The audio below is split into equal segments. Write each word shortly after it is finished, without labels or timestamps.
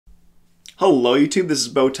Hello YouTube, this is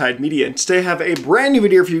Bowtied Media, and today I have a brand new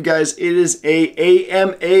video for you guys. It is a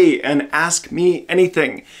AMA, an Ask Me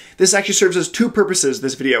Anything. This actually serves as two purposes,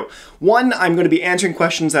 this video. One, I'm going to be answering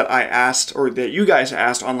questions that I asked, or that you guys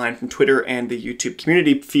asked online from Twitter and the YouTube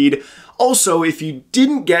community feed. Also, if you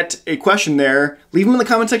didn't get a question there, leave them in the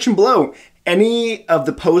comment section below. Any of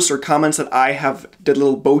the posts or comments that I have did a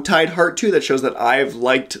little bow tied heart to that shows that I've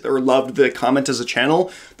liked or loved the comment as a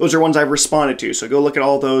channel, those are ones I've responded to. So go look at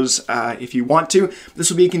all those if you want to. This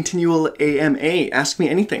will be a continual AMA, Ask Me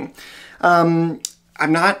Anything.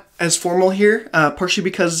 I'm not as formal here, partially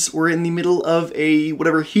because we're in the middle of a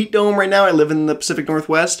whatever heat dome right now. I live in the Pacific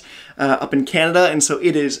Northwest, up in Canada, and so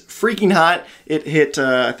it is freaking hot. It hit,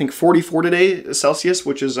 I think, 44 today Celsius,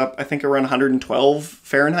 which is up, I think, around 112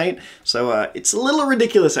 Fahrenheit. So it's a little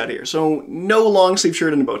ridiculous out here. So no long sleeve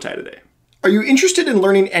shirt and a bow tie today. Are you interested in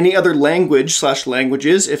learning any other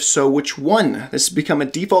language/languages? If so, which one? This has become a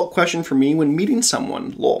default question for me when meeting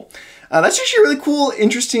someone, lol. That's actually a really cool,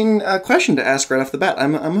 interesting question to ask right off the bat.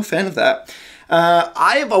 I'm a fan of that.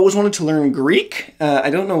 I have always wanted to learn Greek. I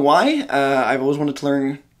don't know why. I've always wanted to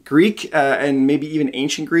learn Greek and maybe even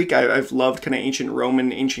ancient Greek. I've loved kind of ancient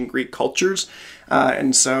Roman, ancient Greek cultures.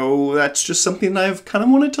 And so that's just something that I've kind of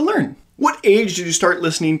wanted to learn. What age did you start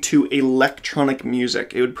listening to electronic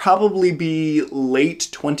music? It would probably be late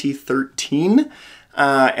 2013.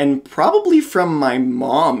 And probably from my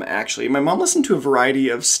mom, actually. My mom listened to a variety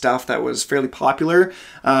of stuff that was fairly popular,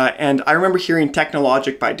 and I remember hearing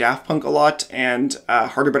Technologic by Daft Punk a lot, and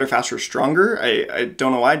Harder, Better, Faster, Stronger. I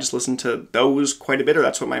don't know why, I just listened to those quite a bit, or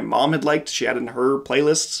that's what my mom had liked. She had in her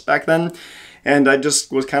playlists back then, and I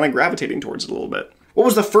just was kind of gravitating towards it a little bit. What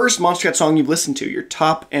was the first Monstercat song you've listened to? Your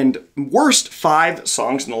top and worst 5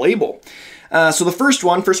 songs in the label. So the first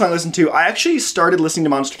song I listened to, I actually started listening to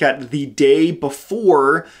Monstercat the day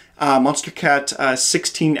before Monstercat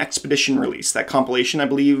 16 Expedition release, that compilation, I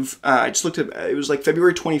believe. I just looked at, it was like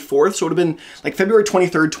February 24th, so it would have been like February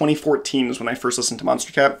 23rd, 2014 was when I first listened to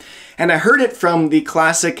Monstercat. And I heard it from the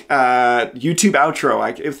classic YouTube outro.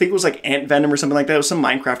 I think it was like Ant Venom or something like that. It was some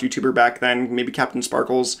Minecraft YouTuber back then, maybe Captain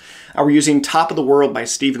Sparkles. Were using Top of the World by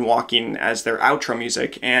Stephen Walking as their outro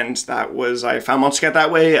music. And that was, I found Monstercat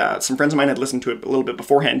that way. Some friends of mine had listened to it a little bit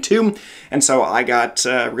beforehand too. And so I got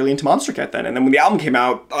really into Monstercat then. And then when the album came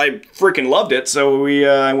out, I freaking loved it, so we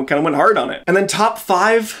kind of went hard on it. And then top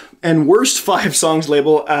 5 and worst 5 songs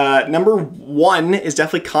label. Number 1 is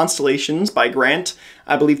definitely Constellations by Grant.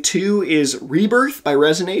 I believe 2 is Rebirth by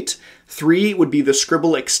Resonate. 3 would be the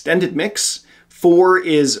Scribble Extended Mix. 4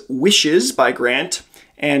 is Wishes by Grant.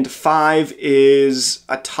 And 5 is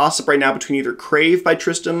a toss-up right now between either Crave by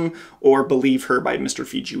Tristan or Believe Her by Mr.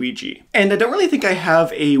 Fijiwiji. And I don't really think I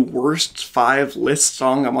have a worst 5 list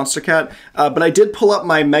song on Monstercat, but I did pull up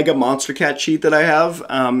my Mega Monstercat sheet that I have,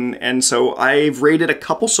 and so I've rated a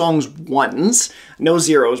couple songs 1s, no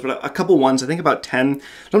 0s, but a couple 1s, I think about 10. So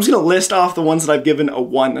I'm just gonna list off the ones that I've given a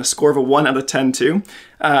 1, a score of a 1 out of 10 to.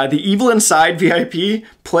 The Evil Inside VIP,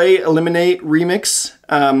 Play Eliminate Remix,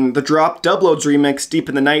 The Drop Dubloads Remix, Deep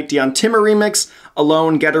in the Night Dion Timmer Remix,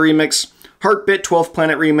 Alone Get a Remix, Heartbit 12th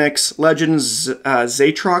Planet Remix, Legends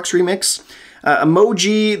Zatrox Remix,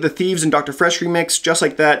 Emoji, The Thieves and Dr. Fresh Remix, Just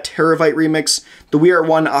Like That, Terabyte Remix, The We Are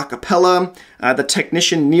One Acapella, The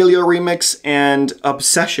Technician Neilio Remix, and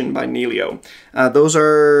Obsession by Neilio. Those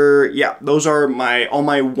are all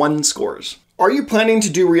my 1 scores. Are you planning to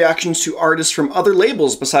do reactions to artists from other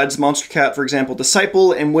labels besides Monstercat, for example,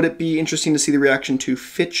 Disciple, and would it be interesting to see the reaction to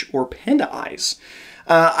Fitch or Panda Eyes?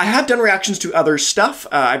 I have done reactions to other stuff.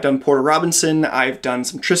 I've done Porter Robinson, I've done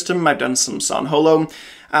some Tristan, I've done some San Holo.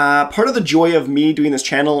 Part of the joy of me doing this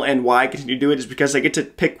channel and why I continue to do it is because I get to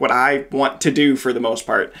pick what I want to do for the most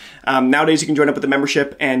part. Nowadays you can join up with the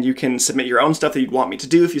membership and you can submit your own stuff that you'd want me to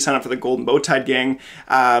do if you sign up for the Golden Bowtied Gang,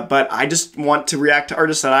 but I just want to react to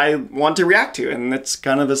artists that I want to react to, and it's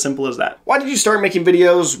kind of as simple as that. Why did you start making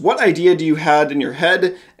videos? What idea do you had in your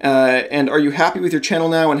head? And are you happy with your channel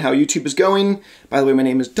now and how YouTube is going? By the way, my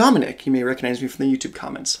name is Dominic. You may recognize me from the YouTube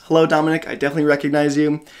comments. Hello, Dominic. I definitely recognize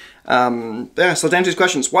you. So let's answer these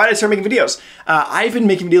questions. Why did I start making videos? I've been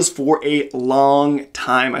making videos for a long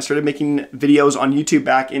time. I started making videos on YouTube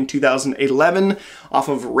back in 2011 off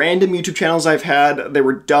of random YouTube channels I've had. They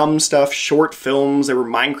were dumb stuff, short films, they were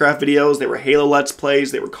Minecraft videos, they were Halo Let's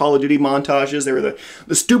Plays, they were Call of Duty montages, they were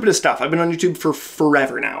the stupidest stuff. I've been on YouTube for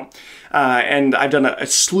forever now. And I've done a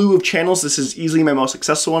slew of channels. This is easily my most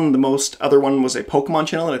successful one. The most other one was a Pokemon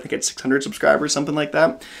channel, and I think it had 600 subscribers, something like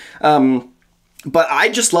that. But I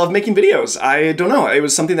just love making videos. I don't know, it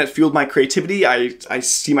was something that fueled my creativity. I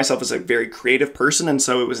see myself as a very creative person, and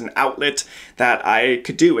so it was an outlet that I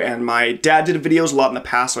could do. And my dad did videos a lot in the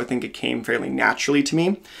past, so I think it came fairly naturally to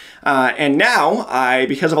me. And now,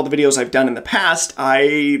 because of all the videos I've done in the past,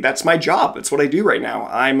 that's my job. That's what I do right now.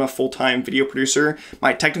 I'm a full-time video producer.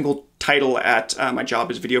 My technical title at my job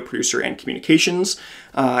is video producer and communications.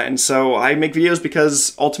 And so I make videos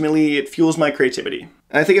because ultimately it fuels my creativity.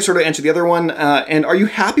 I think I sort of answered the other one. And are you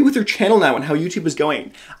happy with your channel now and how YouTube is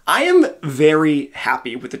going? I am very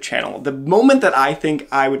happy with the channel. The moment that I think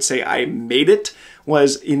I would say I made it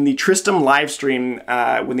was in the Tristram live stream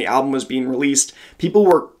when the album was being released. People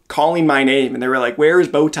were calling my name and they were like, "Where is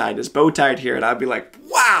Bowtied? Is Bowtied here?" And I'd be like,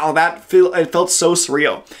 wow, it felt so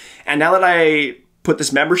surreal. And now that I put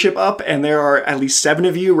this membership up, and there are at least 7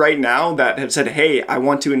 of you right now that have said, "Hey, I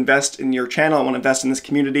want to invest in your channel, I want to invest in this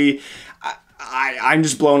community," I'm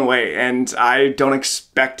just blown away, and I don't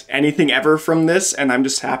expect anything ever from this, and I'm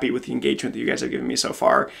just happy with the engagement that you guys have given me so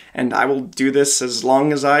far, and I will do this as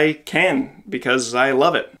long as I can, because I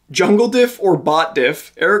love it. Jungle Diff or Bot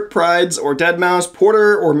Diff, Eric Prides or Deadmau5,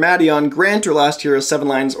 Porter or Madion, Grant or Last Hero, 7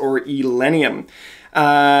 Lines or Elenium.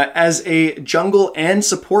 As a jungle and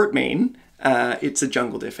support main, it's a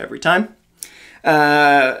Jungle Diff every time.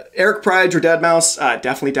 Eric Prides or Deadmau5,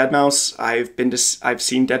 definitely Deadmau5. I've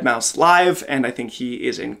seen Deadmau5 live, and I think he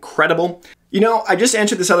is incredible. You know, I just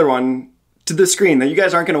answered this other one to the screen that you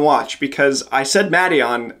guys aren't gonna watch because I said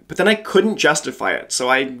Madion, but then I couldn't justify it, so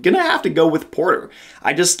I'm gonna have to go with Porter.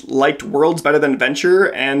 I just liked Worlds better than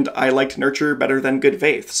Venture, and I liked Nurture better than Good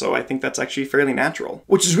Faith, so I think that's actually fairly natural.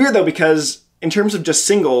 Which is weird though, because in terms of just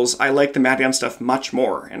singles, I like the Madion stuff much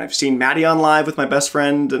more, and I've seen Madion live with my best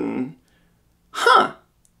friend, and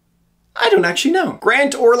I don't actually know.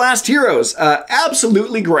 Grant or Last Heroes?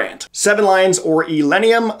 Absolutely Grant. 7 Lines or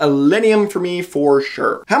Elenium? Elenium for me for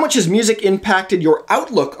sure. How much has music impacted your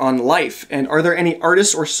outlook on life? And are there any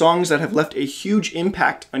artists or songs that have left a huge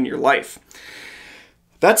impact on your life?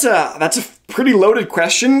 That's a pretty loaded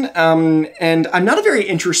question, and I'm not a very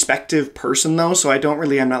introspective person though, so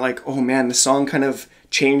I'm not like, oh man, this song kind of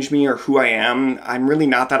changed me or who I am. I'm really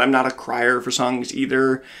not that. I'm not a crier for songs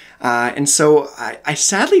either. And so I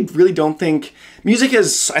sadly really don't think music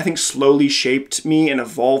has, I think, slowly shaped me and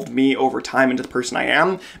evolved me over time into the person I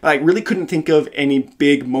am. But I really couldn't think of any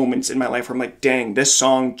big moments in my life where I'm like, dang, this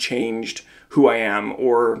song changed who I am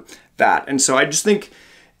or that. And so I just think,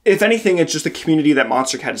 if anything, it's just the community that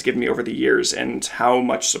Monstercat has given me over the years and how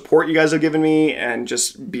much support you guys have given me and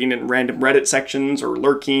just being in random Reddit sections or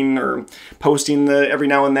lurking or posting every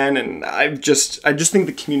now and then. And I just think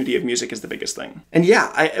the community of music is the biggest thing. And yeah,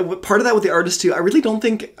 part of that with the artists too, I really don't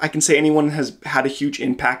think I can say anyone has had a huge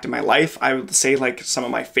impact in my life. I would say like some of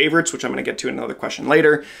my favorites, which I'm going to get to in another question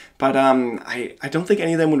later. But I don't think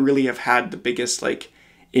any of them would really have had the biggest like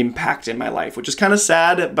impact in my life, which is kind of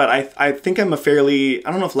sad, but I think I'm a fairly,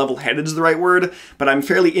 I don't know if level-headed is the right word, but I'm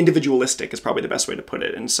fairly individualistic is probably the best way to put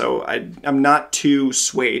it. And so I'm not too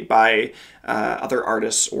swayed by other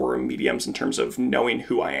artists or mediums in terms of knowing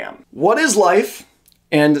who I am. What is life?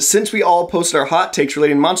 And since we all posted our hot takes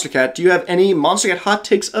relating to Monstercat, do you have any Monstercat hot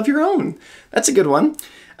takes of your own? That's a good one.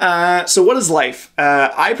 So what is life?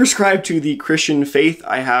 I prescribe to the Christian faith.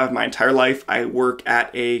 I have my entire life. I work at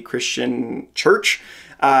a Christian church.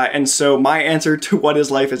 And so my answer to what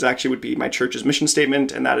is life would be my church's mission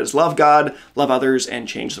statement, and that is love God, love others, and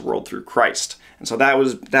change the world through Christ. And so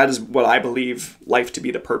that is what I believe life to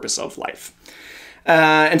be, the purpose of life.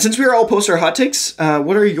 And since we are all posting our hot takes,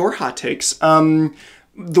 what are your hot takes? The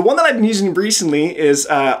one that I've been using recently is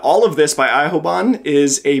All of This by Ihoban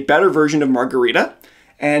is a better version of Margarita.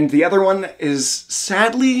 And the other one is,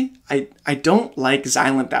 sadly, I don't like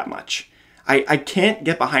Xylent that much. I can't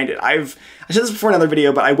get behind it. I said this before in another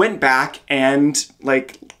video, but I went back and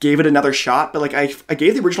like gave it another shot. But like I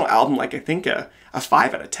gave the original album like I think a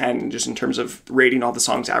 5 out of 10 just in terms of rating all the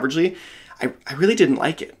songs averagely. I really didn't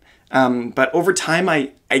like it. But over time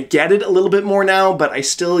I get it a little bit more now, but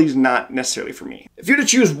he's not necessarily for me. If you were to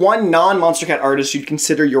choose one non-Monstercat artist you'd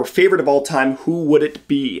consider your favorite of all time, who would it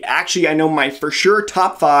be? Actually, I know my for sure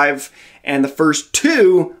top 5. And the first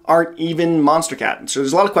 2 aren't even Monstercat. So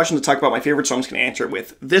there's a lot of questions to talk about my favorite, so I'm just gonna answer it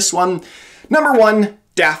with this one. Number 1,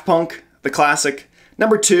 Daft Punk, the classic.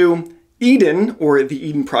 Number 2, Eden, or the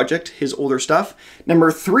Eden Project, his older stuff.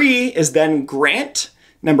 Number 3 is then Grant.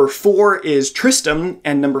 Number 4 is Tristram,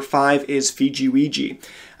 and number 5 is Fiji Ouija.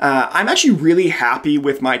 I'm actually really happy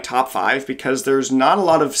with my top 5 because there's not a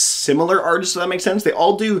lot of similar artists, if that makes sense. They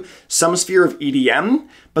all do some sphere of EDM,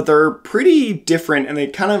 but they're pretty different, and they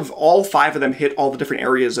kind of, all 5 of them hit all the different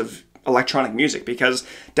areas of electronic music, because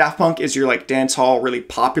Daft Punk is your like dance hall, really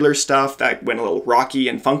popular stuff that went a little rocky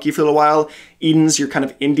and funky for a little while. Eden's your kind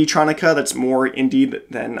of indie-tronica that's more indie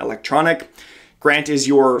than electronic. Grant is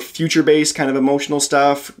your future-based kind of emotional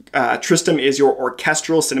stuff. Tristram is your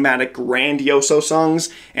orchestral, cinematic, grandioso songs.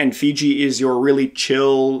 And Fiji is your really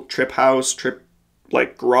chill, trip house,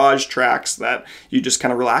 like garage tracks that you just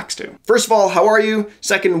kind of relax to. First of all, how are you?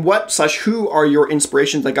 Second, what/who are your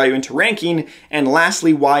inspirations that got you into ranking? And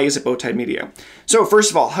lastly, why is it Bowtied Media? So first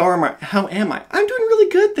of all, how am I? I'm doing really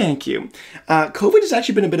good, thank you. COVID has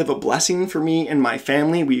actually been a bit of a blessing for me and my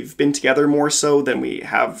family. We've been together more so than we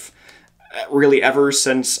have really ever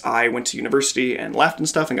since I went to university and left and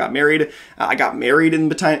stuff and got married. I got married in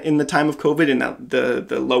the time of COVID, in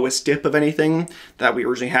the lowest dip of anything that we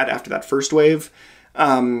originally had after that first wave.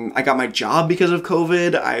 I got my job because of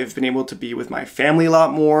COVID. I've been able to be with my family a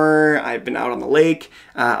lot more. I've been out on the lake.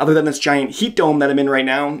 Other than this giant heat dome that I'm in right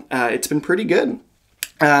now, it's been pretty good.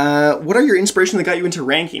 What are your inspirations that got you into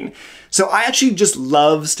ranking? So I actually just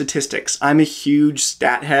love statistics. I'm a huge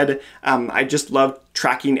stat head. I just love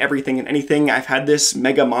tracking everything and anything. I've had this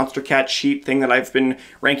mega monster cat sheet thing that I've been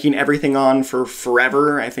ranking everything on for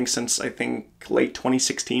forever. I think since late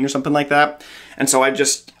 2016 or something like that. And so I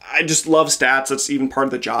just love stats. That's even part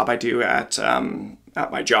of the job I do at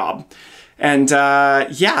my job. And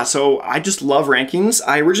yeah, so I just love rankings.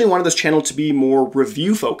 I originally wanted this channel to be more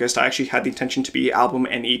review focused. I actually had the intention to be album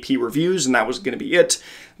and EP reviews, and that was going to be it.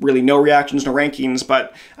 Really no reactions, no rankings,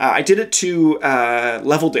 but I did it to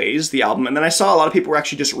Level Days, the album, and then I saw a lot of people were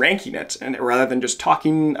actually just ranking it, and rather than just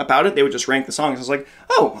talking about it, they would just rank the songs. I was like,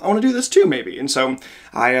 oh, I want to do this too, maybe. And so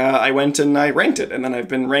I went and I ranked it, and then I've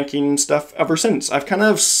been ranking stuff ever since. I've kind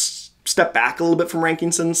of stepped back a little bit from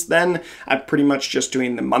ranking since then. I'm pretty much just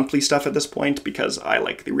doing the monthly stuff at this point because I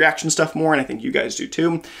like the reaction stuff more, and I think you guys do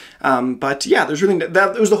too. But yeah, there's really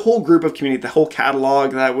there was the whole group of community, the whole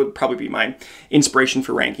catalog. That would probably be my inspiration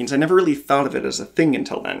for rankings. I never really thought of it as a thing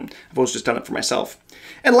until then. I've always just done it for myself.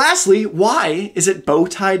 And lastly, why is it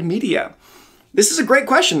Bowtied Media? This is a great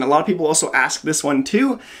question. A lot of people also ask this one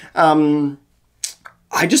too.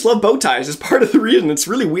 I just love bow ties as part of the reason. It's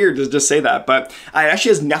really weird to just say that, but it actually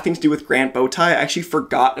has nothing to do with Grant Bowtie. I actually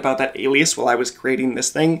forgot about that alias while I was creating this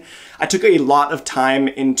thing. I took a lot of time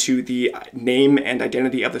into the name and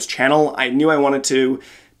identity of this channel. I knew I wanted to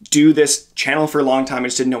do this channel for a long time. I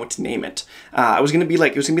just didn't know what to name it. It was gonna be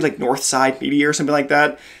like Northside Media or something like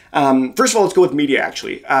that. First of all, let's go with media,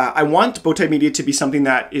 actually. I want Bowtied Media to be something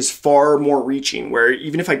that is far more reaching, where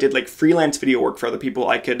even if I did like freelance video work for other people,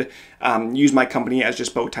 I could use my company as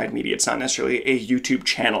just Bowtied Media. It's not necessarily a YouTube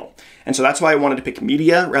channel. And so that's why I wanted to pick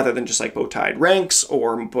media rather than just like Bowtied Ranks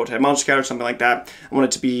or Bowtied Monster Cat or something like that. I want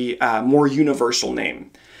it to be a more universal name.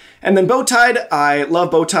 And then Bowtied, I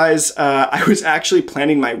love bow ties. I was actually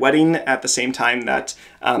planning my wedding at the same time that,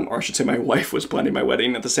 or I should say my wife was planning my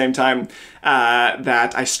wedding at the same time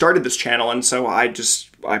that I started this channel. And so I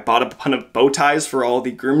bought a ton of bow ties for all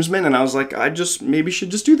the groomsmen, and I was like, I just maybe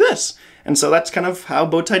should just do this. And so that's kind of how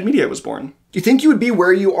Bowtied Media was born. Do you think you would be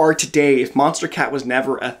where you are today if Monster Cat was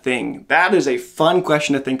never a thing? That is a fun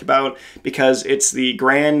question to think about, because it's the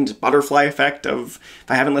grand butterfly effect of,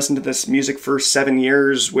 if I haven't listened to this music for 7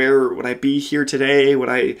 years, where would I be here today? Would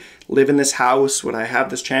I live in this house? Would I have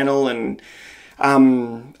this channel? And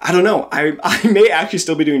I don't know. I may actually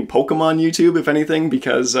still be doing Pokemon YouTube, if anything,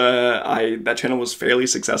 because that channel was fairly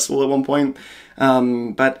successful at one point.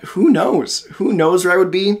 But who knows? Who knows where I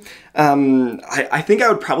would be? I think I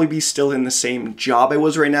would probably be still in the same job I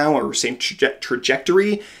was right now, or same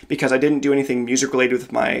trajectory, because I didn't do anything music related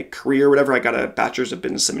with my career or whatever. I got a bachelor's of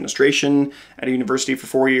business administration at a university for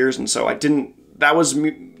 4 years, and so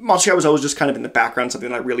Monster Cat was always just kind of in the background, something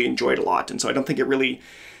that I really enjoyed a lot, and so I don't think it really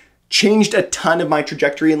changed a ton of my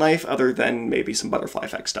trajectory in life, other than maybe some butterfly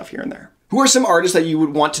effect stuff here and there. Who are some artists that you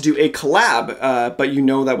would want to do a collab, but you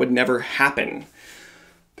know that would never happen?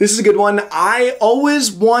 This is a good one. I always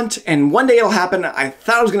want, and one day it'll happen, I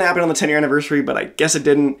thought it was gonna happen on the 10-year anniversary, but I guess it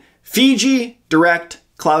didn't. Fiji, Direct,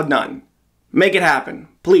 Cloud9. Make it happen,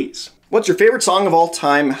 please. What's your favorite song of all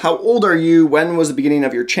time? How old are you? When was the beginning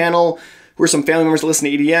of your channel? Who are some family members that listen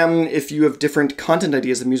to EDM? If you have different content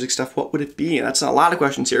ideas of music stuff, what would it be? And that's a lot of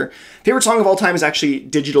questions here. Favorite song of all time is actually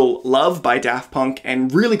Digital Love by Daft Punk,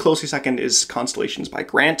 and really closely second is Constellations by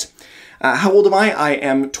Grant. How old am I? I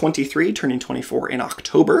am 23, turning 24 in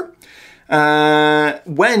October.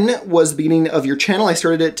 When was the beginning of your channel? I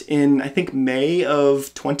started it in, I think, May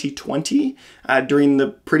of 2020, during the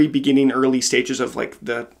pretty beginning early stages of like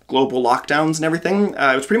the global lockdowns and everything.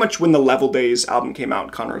 It was pretty much when the Level Days album came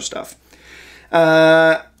out, Conroe stuff.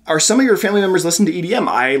 Are some of your family members listen to EDM?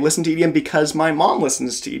 I listen to EDM because my mom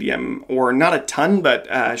listens to EDM, or not a ton,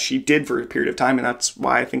 but she did for a period of time, and that's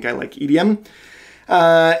why I think I like EDM.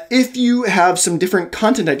 If you have some different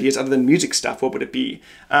content ideas other than music stuff, what would it be?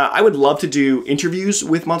 I would love to do interviews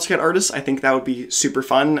with Monster Cat artists. I think that would be super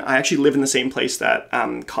fun. I actually live in the same place that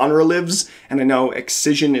Conra lives, and I know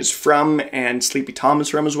Excision is from, and Sleepy Tom is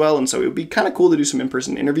from as well, and so it would be kind of cool to do some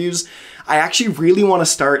in-person interviews. I actually really want to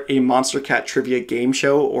start a Monster Cat trivia game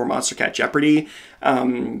show or Monster Cat Jeopardy.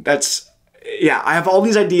 Yeah, I have all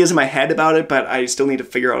these ideas in my head about it, but I still need to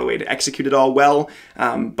figure out a way to execute it all well.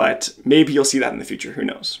 But maybe you'll see that in the future, who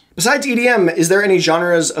knows? Besides EDM, is there any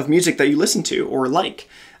genres of music that you listen to or like?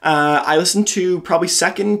 I listen to, probably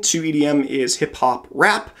second to EDM is hip hop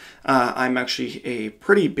rap. I'm actually a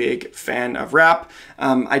pretty big fan of rap.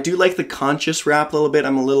 I do like the conscious rap a little bit.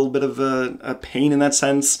 I'm a little bit of a pain in that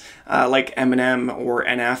sense, like Eminem or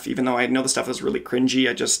NF, even though I know the stuff is really cringy.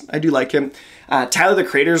 I do like him. Tyler, the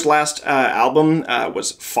Creator's last album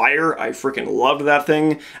was fire. I freaking loved that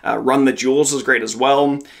thing. Run the Jewels was great as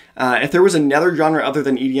well. If there was another genre other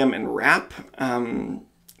than EDM and rap,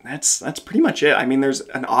 that's pretty much it. I mean, there's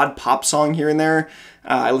an odd pop song here and there.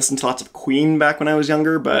 I listened to lots of Queen back when I was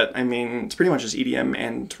younger, but I mean, it's pretty much just EDM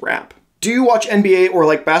and rap. Do you watch NBA or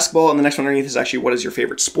like basketball? And the next one underneath is actually, what is your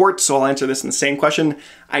favorite sport? So I'll answer this in the same question.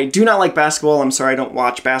 I do not like basketball. I'm sorry, I don't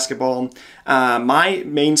watch basketball. My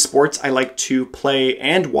main sports I like to play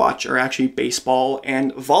and watch are actually baseball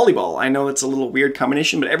and volleyball. I know it's a little weird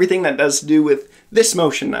combination, but everything that does to do with this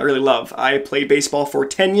motion I really love. I played baseball for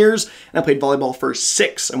 10 years, and I played volleyball for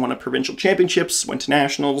 6. I won a provincial championships, went to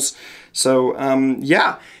nationals. So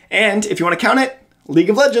yeah, and if you want to count it,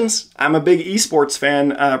 League of Legends. I'm a big esports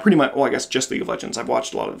fan, pretty much, well, I guess just League of Legends. I've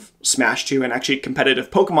watched a lot of Smash 2 and actually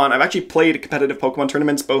competitive Pokemon. I've actually played competitive Pokemon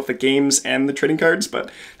tournaments, both the games and the trading cards,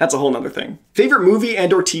 but that's a whole nother thing. Favorite movie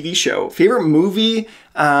and or TV show? Favorite movie,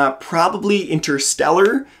 probably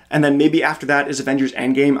Interstellar, and then maybe after that is Avengers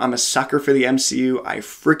Endgame. I'm a sucker for the MCU. I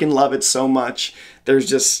freaking love it so much. There's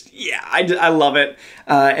just, yeah, I love it.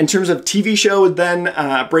 In terms of TV show, then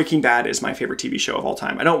Breaking Bad is my favorite TV show of all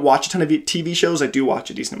time. I don't watch a ton of TV shows. I do watch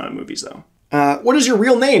a decent amount of movies, though. What is your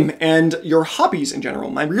real name and your hobbies in general?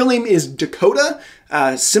 My real name is Dakota,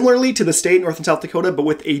 similarly to the state, North and South Dakota, but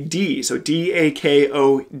with a D. So D-A-K-O-D-A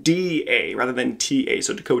rather than T-A.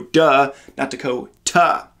 So Dakota, not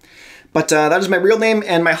Dakota. But that is my real name,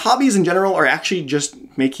 and my hobbies in general are actually just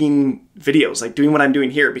making videos, like doing what I'm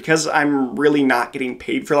doing here. Because I'm really not getting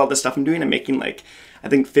paid for all the stuff I'm doing, I'm making like, I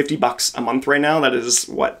think $50 a month right now. That is,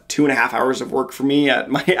 what, 2.5 hours of work for me at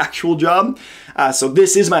my actual job. So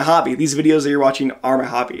this is my hobby. These videos that you're watching are my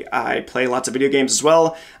hobby. I play lots of video games as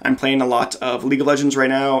well. I'm playing a lot of League of Legends right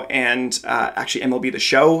now, and actually MLB The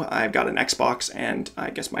Show. I've got an Xbox and I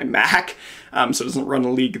guess my Mac, so it doesn't run the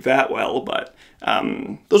League that well, but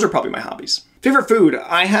those are probably my hobbies. Favorite food?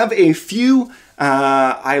 I have a few.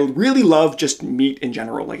 I really love just meat in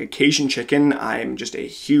general, like Cajun chicken. I'm just a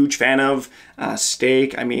huge fan of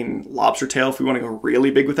steak. I mean, lobster tail, if we want to go really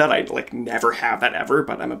big with that. I like never have that ever,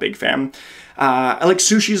 but I'm a big fan. I like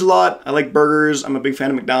sushis a lot. I like burgers. I'm a big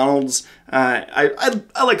fan of McDonald's. I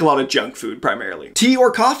like a lot of junk food primarily. Tea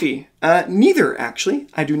or coffee? Neither, actually.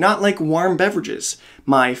 I do not like warm beverages.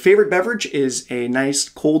 My favorite beverage is a nice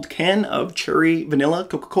cold can of cherry vanilla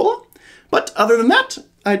Coca-Cola. But other than that,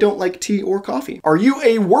 I don't like tea or coffee. Are you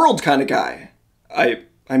a world kind of guy? I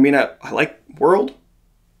mean, I like world.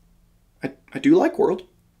 I do like world.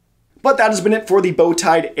 But that has been it for the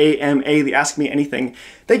Bowtied AMA, the Ask Me Anything.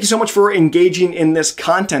 Thank you so much for engaging in this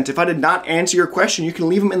content. If I did not answer your question, you can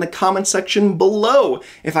leave them in the comment section below.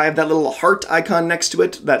 If I have that little heart icon next to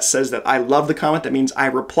it that says that I love the comment, that means I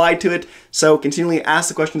replied to it. So continually ask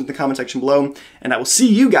the questions in the comment section below, and I will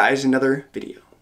see you guys in another video.